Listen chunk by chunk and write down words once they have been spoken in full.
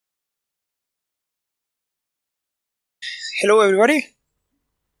Hello everybody.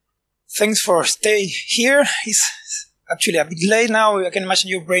 Thanks for staying here. It's actually a bit late now. I can imagine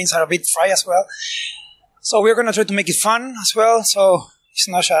your brains are a bit fried as well. So we're going to try to make it fun as well. So it's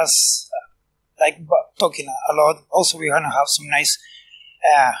not just talking a lot. Also, we're going to have some nice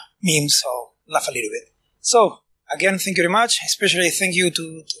memes, so laugh a little bit. So again, thank you very much. Especially thank you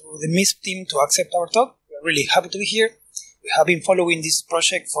to the MISP team to accept our talk. We're really happy to be here. We have been following this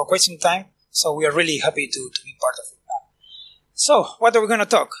project for quite some time. So we are really happy to be part of it. So, what are we going to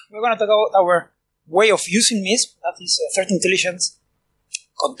talk? We're going to talk about our way of using MISP, that is threat intelligence,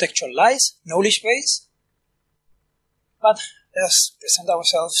 contextualized, knowledge base. But let's present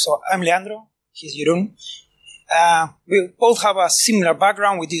ourselves. So, I'm Leandro, he's Jeroen. We both have a similar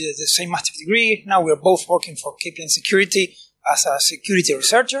background. We did the same master's degree. Now we're both working for KPN Security as security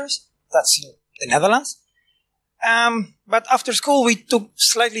researchers. That's in the Netherlands. But after school, we took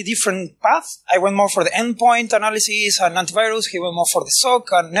slightly different paths. I went more for the endpoint analysis and antivirus. He went more for the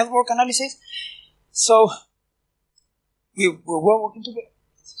SOC and network analysis. So we were working together.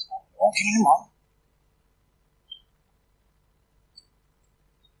 It's not working anymore.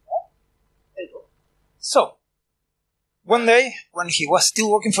 There you go. So one day, when he was still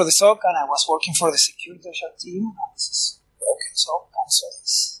working for the SOC and I was working for the security research team, this is broken, so cancel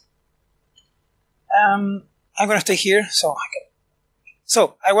this. I'm going to stay here, so I can.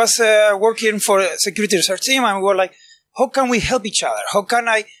 So I was working for a security research team, and we were like, how can we help each other? How can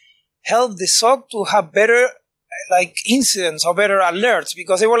I help the SOC to have better incidents or better alerts?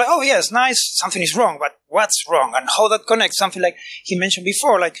 Because they were like, oh yes, nice, something is wrong, but what's wrong? And how that connects? Something like he mentioned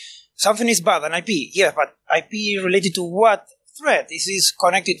before, like something is bad, an IP. Yeah, but IP related to what threat? Is this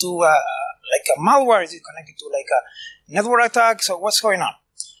connected to a malware? Is it connected to a network attack? So what's going on?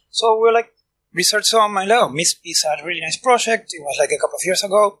 So we're like, research some, and MISP is a really nice project. It was a couple of years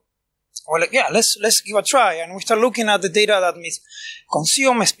ago. We're like, yeah, let's give a try. And we start looking at the data that MISP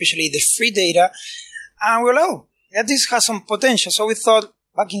consume, especially the free data. And we're like, oh, yeah, this has some potential. So we thought,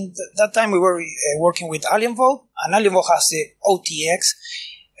 back in that time, we were working with Alienvault, and Alienvault has the OTX,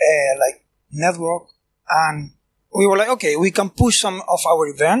 network. And we were like, okay, we can push some of our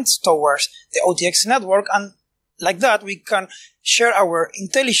events towards the OTX network. And like that, we can share our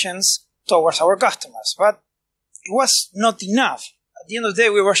intelligence towards our customers. But it was not enough. At the end of the day,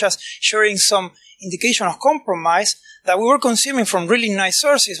 we were just sharing some indication of compromise that we were consuming from really nice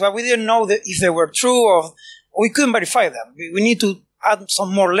sources, but we didn't know if they were true or we couldn't verify them. We need to add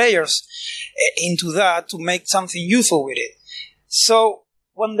some more layers into that to make something useful with it. So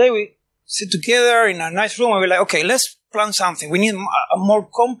one day we sit together in a nice room and we're like, okay, let's plan something. We need a more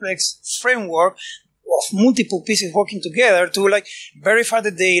complex framework of multiple pieces working together to verify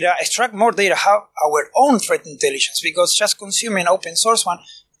the data, extract more data, have our own threat intelligence, because just consuming open source one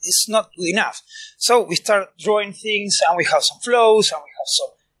is not good enough. So we start drawing things, and we have some flows, and we have some,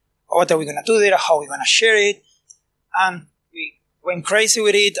 what are we going to do there, how are we going to share it, and we went crazy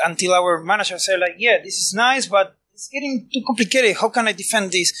with it until our manager said yeah, this is nice, but it's getting too complicated. How can I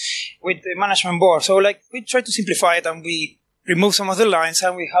defend this with the management board? So we try to simplify it, and we remove some of the lines,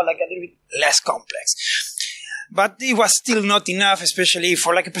 and we have a little bit less complex. But it was still not enough, especially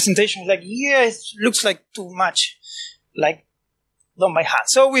for a presentation. Yeah, it looks like too much, done by hand.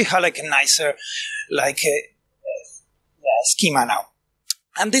 So we have a nicer, schema now.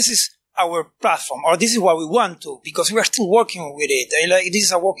 And this is our platform, or this is what we want to, because we are still working with it. This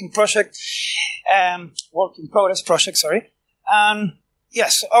is a work in progress project, sorry. And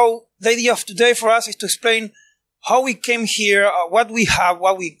yes, so the idea of today for us is to explain how we came here, what we have,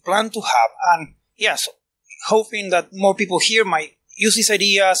 what we plan to have, and yes, hoping that more people here might use these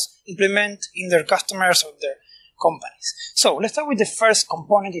ideas, implement in their customers or their companies. So let's start with the first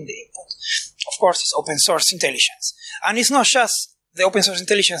component in the input. Of course, it's open source intelligence. And it's not just the open source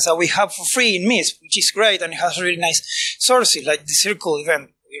intelligence that we have for free in MISP, which is great, and it has really nice sources, like the Circle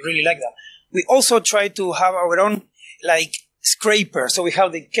event. We really like that. We also try to have our own, scraper. So we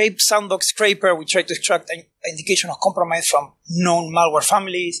have the Cape Sandbox scraper. We try to extract an indication of compromise from known malware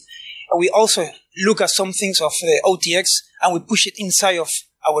families. And we also look at some things of the OTX, and we push it inside of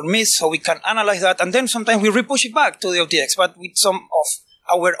our MISP so we can analyze that. And then sometimes we repush it back to the OTX, but with some of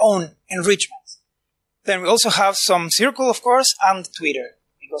our own enrichments. Then we also have some Circle, of course, and Twitter,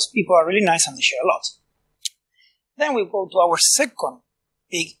 because people are really nice and they share a lot. Then we go to our second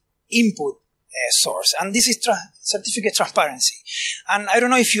big input source, and this is certificate transparency. And I don't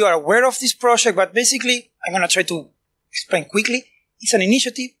know if you are aware of this project, but basically, I'm going to try to explain quickly. It's an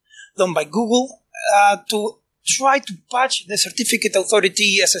initiative done by Google to try to patch the certificate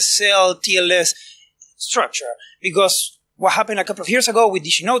authority SSL TLS structure, because what happened a couple of years ago with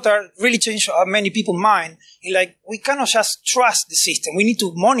DigiNotar really changed many people's mind. Like, we cannot just trust the system. We need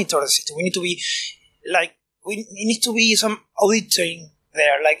to monitor the system. We need to be like, we need to be some auditing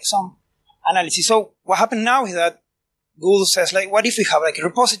there, like some analysis. So what happened now is that Google says, like, what if we have like a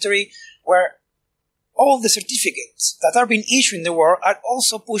repository where all the certificates that are being issued in the world are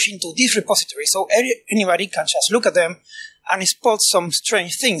also pushed into this repository, so anybody can just look at them and spot some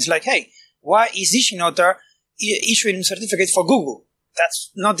strange things, like, hey, why is DigiNotar issuing certificates for Google?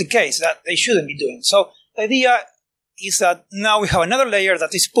 That's not the case, that they shouldn't be doing. So the idea is that now we have another layer that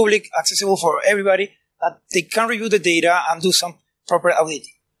is public, accessible for everybody, that they can review the data and do some proper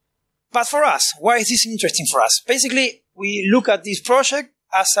auditing. But for us, why is this interesting for us? Basically, we look at this project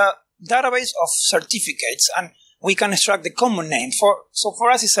as a database of certificates, and we can extract the common name. So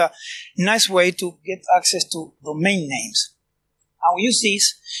for us, it's a nice way to get access to domain names. And we use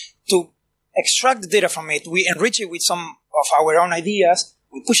this to extract the data from it. We enrich it with some of our own ideas.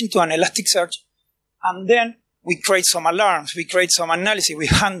 We push into an Elasticsearch, and then we create some alarms. We create some analysis. We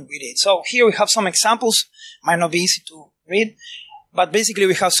hand with it. So here we have some examples. Might not be easy to read, but basically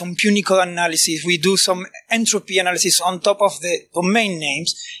we have some Punicode analysis. We do some entropy analysis on top of the domain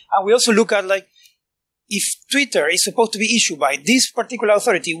names. And we also look at, like, if Twitter is supposed to be issued by this particular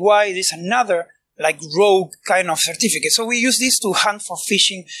authority, why there's another, like, rogue kind of certificate. So we use this to hunt for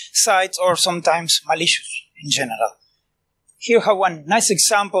phishing sites or sometimes malicious in general. Here we have one nice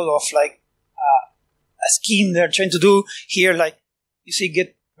example of, like, a scheme they're trying to do. Here, like, you see,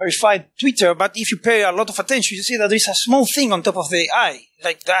 get verified Twitter, but if you pay a lot of attention, you see that there's a small thing on top of the I.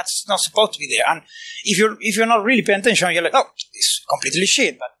 Like, that's not supposed to be there. And if you're not really paying attention, you're like, oh, it's completely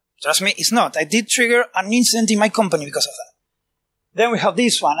shit. But trust me, it's not. I did trigger an incident in my company because of that. Then we have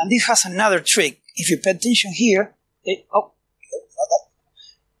this one, and this has another trick. If you pay attention here, they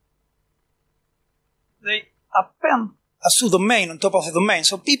append a subdomain on top of the domain.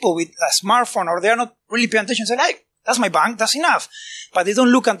 So people with a smartphone, or they're not really paying attention, say, like, that's my bank, that's enough. But they don't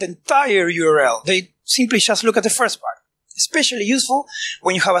look at the entire URL. They simply just look at the first part. Especially useful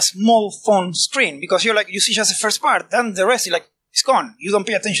when you have a small phone screen, because you're like, you see just the first part, then the rest is like, it's gone. You don't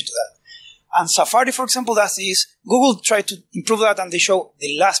pay attention to that. And Safari, for example, does this. Google tried to improve that, and they show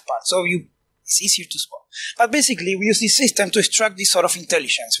the last part. So it's easier to spot. But basically, we use this system to extract this sort of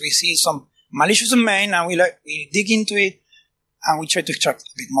intelligence. We see some malicious domain, and we dig into it, and we try to extract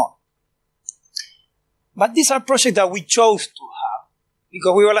a bit more. But these are projects that we chose to have,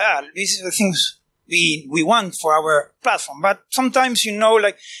 because we were like, these are the things we want for our platform. But sometimes,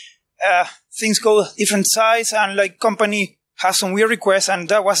 like, things go different sides, and, like, company has some weird requests, and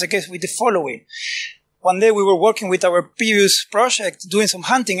that was the case with the following. One day we were working with our previous project, doing some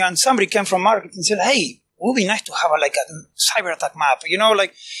hunting, and somebody came from marketing and said, hey, it would be nice to have a cyber attack map,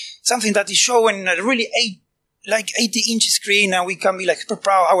 like something that is showing a really 80-inch screen, and we can be, like, super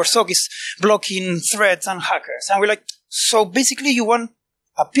proud. Our SOC is blocking threats and hackers. And we're like, so basically you want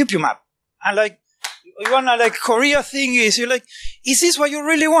a pew-pew map. And, like, you want a, like, Korea thing is, you're like, is this what you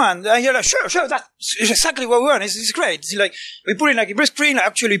really want? And you're like, sure, that's exactly what we want. It's great. It's like, we put in, like, a brick screen,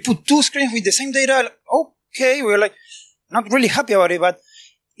 actually put two screens with the same data. Like, okay, we're like, not really happy about it, but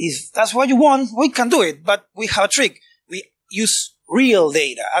if that's what you want, we can do it. But we have a trick. We use real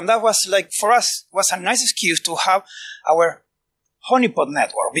data. And that was, like, for us, was a nice excuse to have our honeypot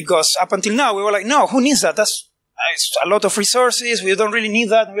network. Because up until now, we were like, no, who needs that? That's a lot of resources. We don't really need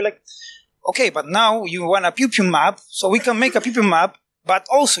that. And we're like, okay, but now you want a pew-pew map, so we can make a pew-pew map, but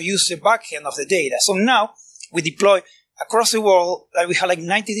also use the backend of the data. So now we deploy across the world, like, we have like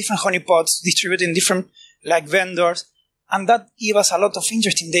 90 different honeypots distributed in different, like, vendors, and that gives us a lot of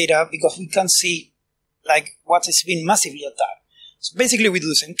interesting data because we can see, like, what has been massively attacked. So basically we do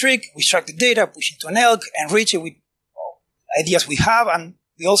the same trick. We extract the data, push into an ELK, enrich it with ideas we have, and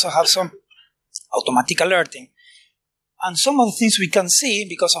we also have some automatic alerting. And some of the things we can see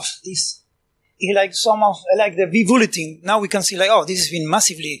because of this, like some of, like, the V-bulletin, now we can see, like, this has been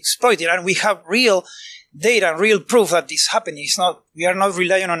massively exploited, and we have real data, real proof that this is happening. It's not, we are not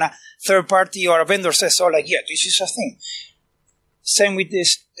relying on a third party or a vendor says, like, yeah, this is a thing. Same with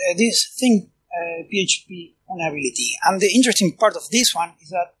this thing, PHP vulnerability. And the interesting part of this one is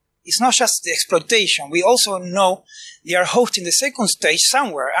that it's not just the exploitation. We also know they are hosting the second stage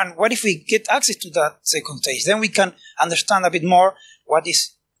somewhere. And what if we get access to that second stage? Then we can understand a bit more what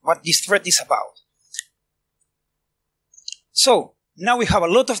this threat is about. So now we have a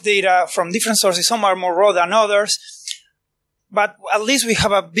lot of data from different sources. Some are more raw than others, but at least we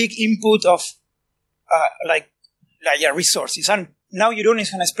have a big input of resources. And now Jeroen is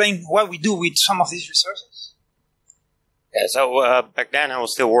going to explain what we do with some of these resources. Yeah, so back then I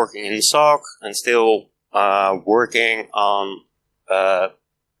was still working in SOC and still working on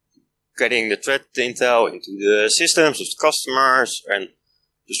getting the threat intel into the systems of the customers and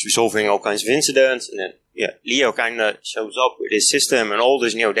just resolving all kinds of incidents. And then, yeah, Leo kind of shows up with his system and all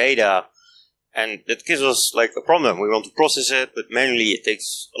this new data. And that gives us like a problem. We want to process it, but mainly it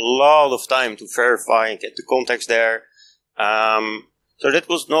takes a lot of time to verify and get the context there. So that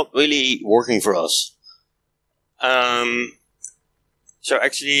was not really working for us. So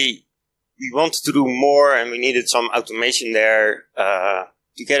actually, we wanted to do more, and we needed some automation there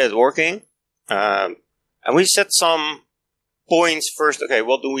to get it working. And we set some points first. Okay,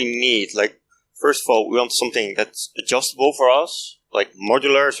 what do we need? Like, first of all, we want something that's adjustable for us, like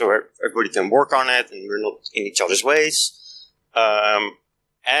modular, so everybody can work on it, and we're not in each other's ways.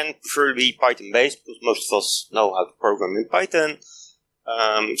 And preferably Python-based, because most of us know how to program in Python.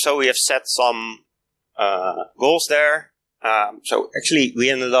 So we have set some goals there. So actually, we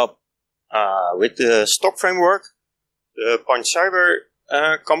ended up with the stock framework, the Punch Cyber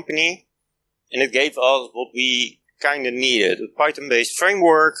company, and it gave us what we kind of needed: a Python-based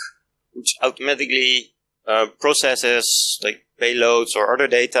framework, which automatically processes like payloads or other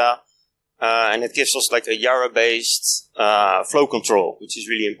data, and it gives us like a Yara-based flow control, which is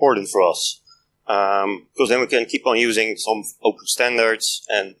really important for us, because then we can keep on using some open standards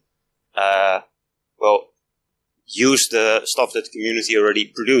and well, use the stuff that the community already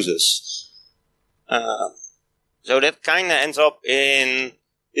produces. So that kind of ends up in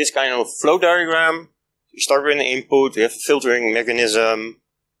this kind of flow diagram. We start with an input, we have a filtering mechanism,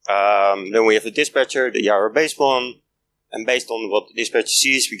 then we have a dispatcher, the Yara-based one, and based on what the dispatcher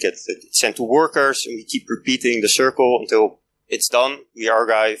sees, we get it sent to workers, and we keep repeating the circle until it's done. We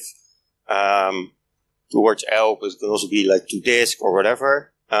archive towards L, but it can also be like to disk or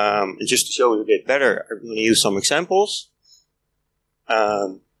whatever. And just to show you a bit better, I'm going to use some examples.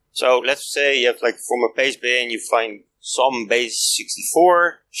 So let's say you have like from a base bin, you find some base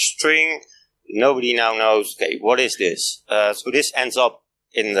 64 string. Nobody now knows, okay, what is this? So this ends up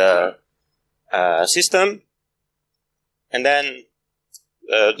in the system. And then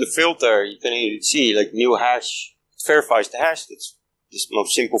the filter, you can either see like new hash, it verifies the hash. That's this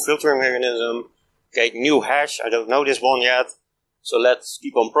most simple filtering mechanism. Okay, new hash, I don't know this one yet. So let's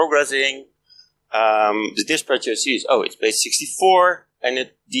keep on progressing. The dispatcher sees, oh, it's base 64, and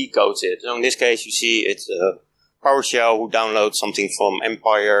it decodes it. So in this case, you see it's a PowerShell who downloads something from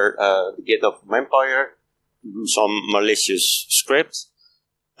Empire, the GitHub from Empire, to do some malicious script.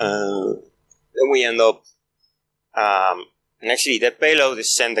 Then we end up, and actually that payload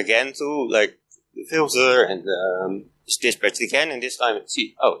is sent again to like the filter, and it's dispatched again, and this time it's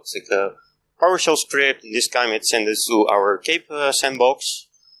like a PowerShell script, and this time it sends it to our Cape sandbox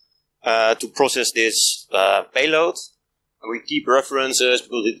to process this payload. And we keep references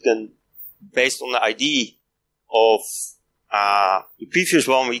because it can, based on the ID of the previous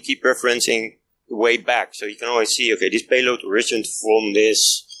one, we keep referencing the way back. So you can always see, okay, this payload originated from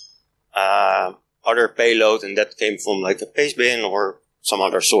this other payload, and that came from like a paste bin or some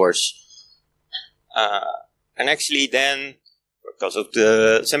other source. And actually then, because of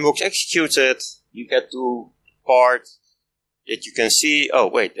the sandbox executes it, you get to part that you can see, oh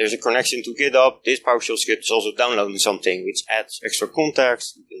wait, there's a connection to GitHub. This PowerShell script is also downloading something which adds extra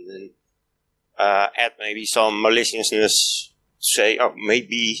context. You can then add maybe some maliciousness to say, oh,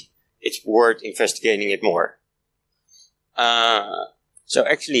 maybe it's worth investigating it more. So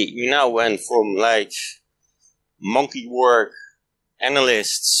actually, we now went from like monkey work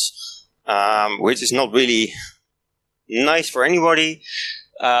analysts, which is not really nice for anybody.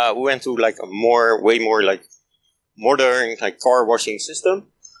 We went to like a way more like modern like car washing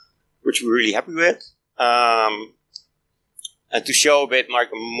system, which we're really happy with. And to show a bit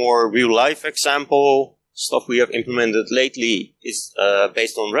like a more real life example, stuff we have implemented lately is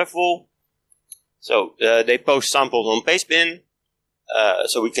based on RevVol. So they post samples on Pastebin,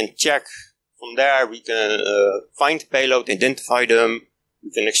 so we can check from there. We can find the payload, identify them.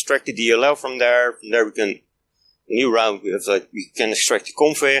 We can extract the DLL from there. From there we can new round. We can extract the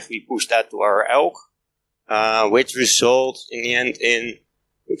config. We push that to our elk, which results in the end in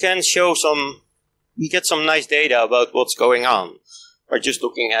we can show we get some nice data about what's going on by just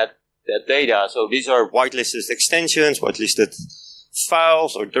looking at that data. So these are whitelisted extensions, whitelisted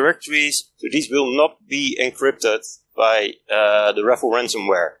files or directories. So these will not be encrypted by the RevVol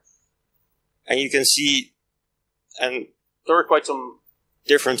ransomware. And you can see, and there are quite some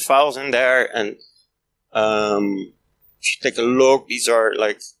different files in there. And if you take a look, these are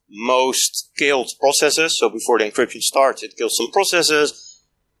like most killed processes. So before the encryption starts, it kills some processes.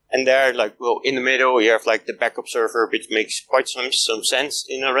 And there, like, well, in the middle, you have like the backup server, which makes quite some sense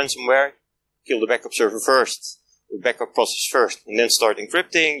in a ransomware. kill the backup server first, the backup process first, and then start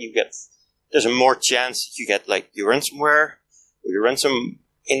encrypting, there's a more chance that you get like your ransomware or your ransom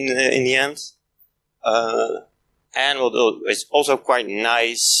in the end. And it's also quite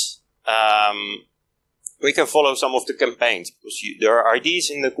nice. We can follow some of the campaigns because there are IDs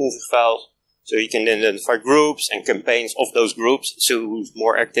in the config file, so you can identify groups and campaigns of those groups. So who's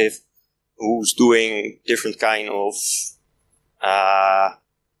more active, who's doing different kind of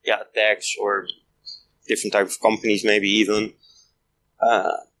attacks or different type of companies, maybe even.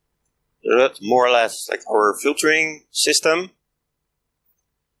 That's more or less like our filtering system.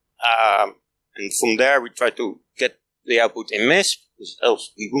 And from there we try to get the output in MISP, because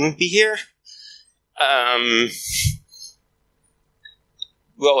else we wouldn't be here.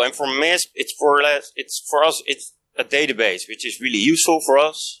 Well, and for MISP, it's for us, it's a database, which is really useful for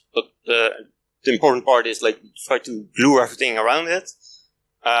us. But the important part is like we try to glue everything around it.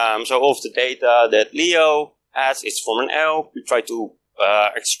 So all of the data that Leo has is from an ELK. We try to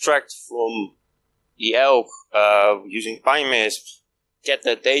extract from the ELK using PyMISP, get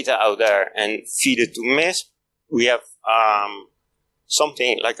that data out there and feed it to MISP. We have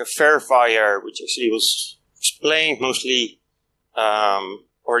something like a verifier, which actually was explained mostly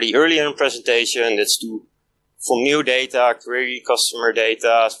already earlier in the presentation. That's to, from new data, query customer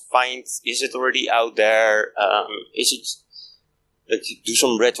data, find, is it already out there? Is it, like, do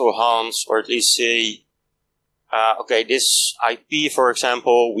some retro hunts, or at least say, okay, this IP, for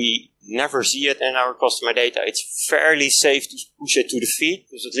example, we never see it in our customer data. It's fairly safe to push it to the feed,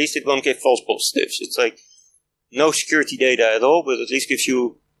 because at least it won't give false positives. It's like no security data at all, but at least gives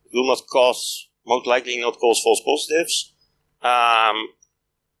you, it will not cause, most likely not cause false positives.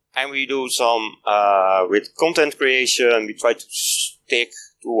 And we do some, with content creation, we try to stick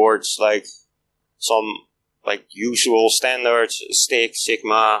towards like some like usual standards, Stick,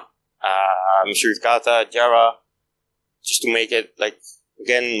 Sigma, Kata, Jara, just to make it like,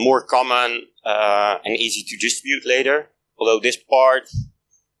 again, more common and easy to distribute later. Although this part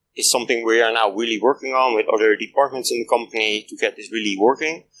is something we are now really working on with other departments in the company to get this really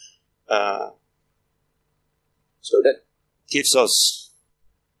working. So that gives us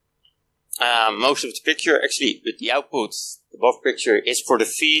most of the picture. Actually, with the output, the above picture is for the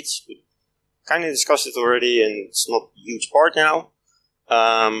feeds. We kind of discussed it already, and it's not a huge part now.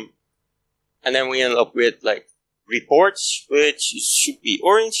 And then we end up with like reports, which should be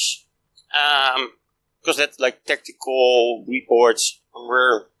orange, because that's like tactical reports, and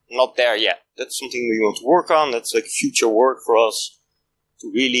we're not there yet. That's something we want to work on. That's like future work for us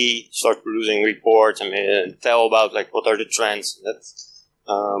to really start producing reports and tell about like what are the trends. That's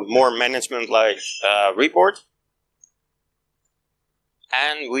more management-like report.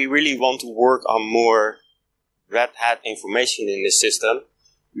 And we really want to work on more Red Hat information in this system.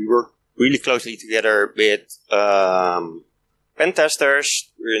 We work really closely together with pen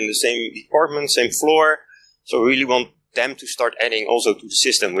testers. We're in the same department, same floor. So we really want them to start adding also to the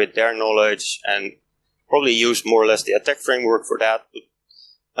system with their knowledge, and probably use more or less the attack framework for that. But,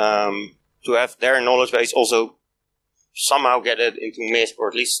 to have their knowledge base also somehow get it into MISP, or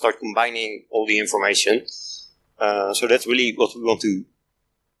at least start combining all the information. So that's really what we want to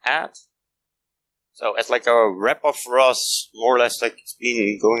add. So as like a wrap up for us, more or less like it's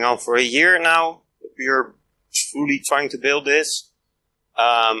been going on for a year now. We're truly trying to build this.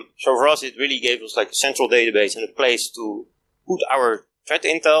 So for us, it really gave us like a central database and a place to put our threat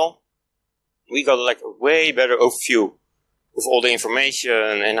intel. We got like a way better overview of all the information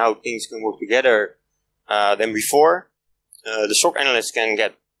and how things can work together than before. The SOC analysts can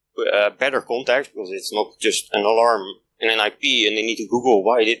get better context, because it's not just an alarm and an IP, and they need to Google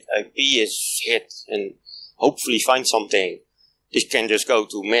why did IP is hit and hopefully find something. They can just go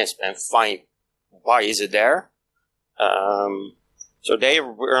to MISP and find why is it there. So they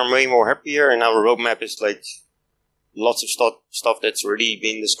are way more happier, and our roadmap is like lots of stuff that's already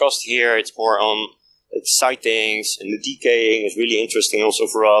been discussed here. It's more on like sightings, and the decaying is really interesting also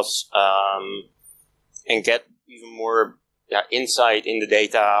for us, and get even more insight in the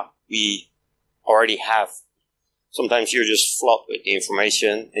data we already have. Sometimes you're just flooded with the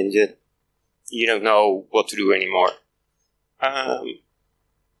information and you don't know what to do anymore.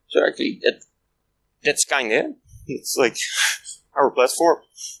 So actually, that's kind of it. It's like our platform.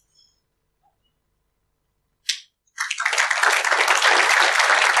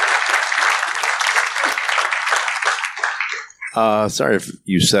 Sorry if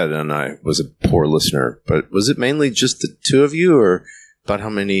you said, and I was a poor listener, but was it mainly just the two of you, or about how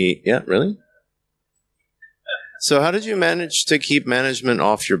many? Yeah, really? So how did you manage to keep management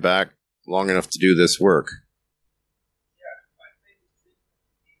off your back long enough to do this work?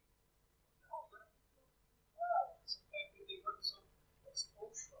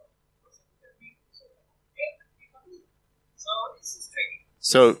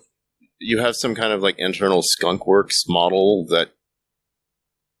 So you have some kind of like internal skunkworks model that.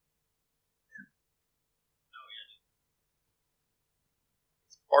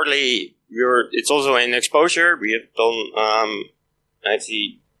 Partly, it's also in exposure. We have done,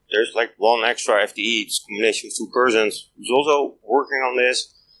 actually, there's like one extra FTE, it's a combination of 2 persons, who's also working on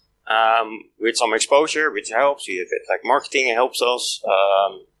this, with some exposure, which helps. We have it, like marketing helps us,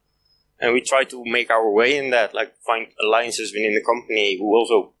 and we try to make our way in that, like find alliances within the company who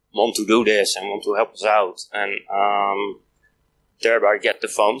also want to do this and want to help us out, and thereby get the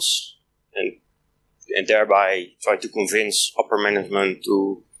funds, and thereby try to convince upper management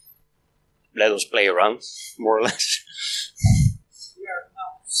to let us play around, more or less. We are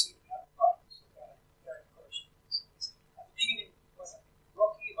now seeing that problem, so very encouraging. At the beginning, it was a bit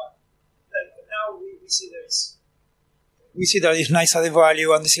rocky, but now we see there is nice added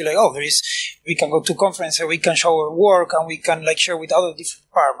value, and we see we can go to conferences, we can show our work, and we can like share with other different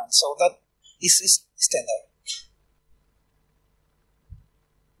departments. So that is standard.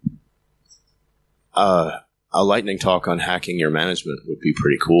 A lightning talk on hacking your management would be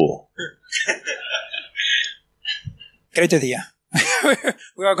pretty cool. Great idea.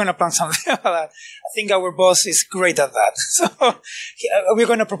 We are going to plan something about that. I think our boss is great at that. So we're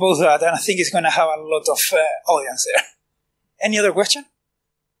going to propose that, and I think it's going to have a lot of audience there. Any other question?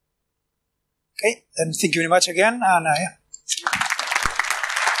 Okay, then thank you very much again, and